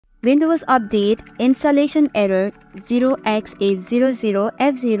Windows Update Installation Error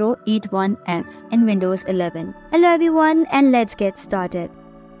 0x800f081f in Windows 11. Hello everyone, and let's get started.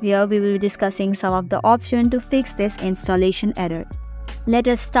 Here we will be discussing some of the options to fix this installation error. Let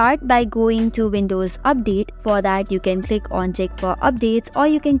us start by going to Windows Update. For that, you can click on Check for Updates, or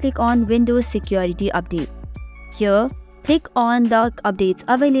you can click on Windows Security Update. Here, click on the updates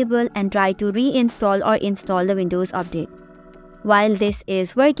available and try to reinstall or install the Windows Update. While this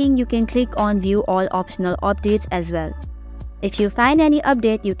is working, you can click on View All Optional Updates as well. If you find any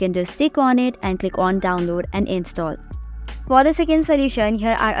update, you can just click on it and click on Download and Install. For the second solution,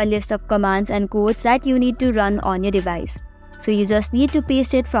 here are a list of commands and codes that you need to run on your device. So you just need to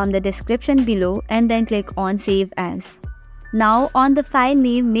paste it from the description below and then click on Save As. Now on the file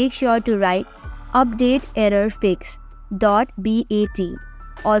name, make sure to write update error fix.bat.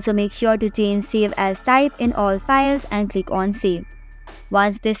 Also make sure to change Save As type in all files and click on Save.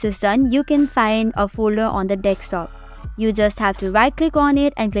 Once this is done, you can find a folder on the desktop. You just have to right click on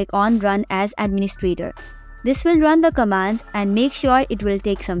it and click on Run as Administrator. This will run the commands, and make sure it will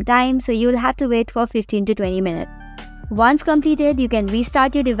take some time, so you will have to wait for 15 to 20 minutes. Once completed, you can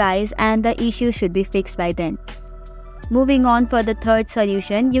restart your device and the issue should be fixed by then. Moving on for the third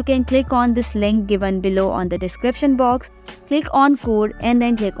solution, you can click on this link given below on the description box, click on Code and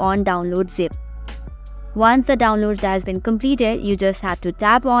then click on Download Zip. Once the download has been completed, you just have to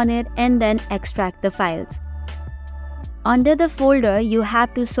tap on it and then extract the files. Under the folder, you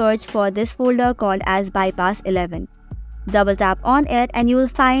have to search for this folder called as Bypass 11. Double tap on it and you will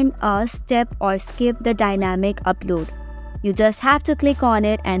find a step or skip the dynamic upload. You just have to click on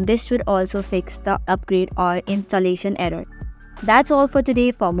it, and this should also fix the upgrade or installation error. That's all for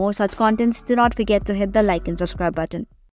today. For more such contents, do not forget to hit the like and subscribe button.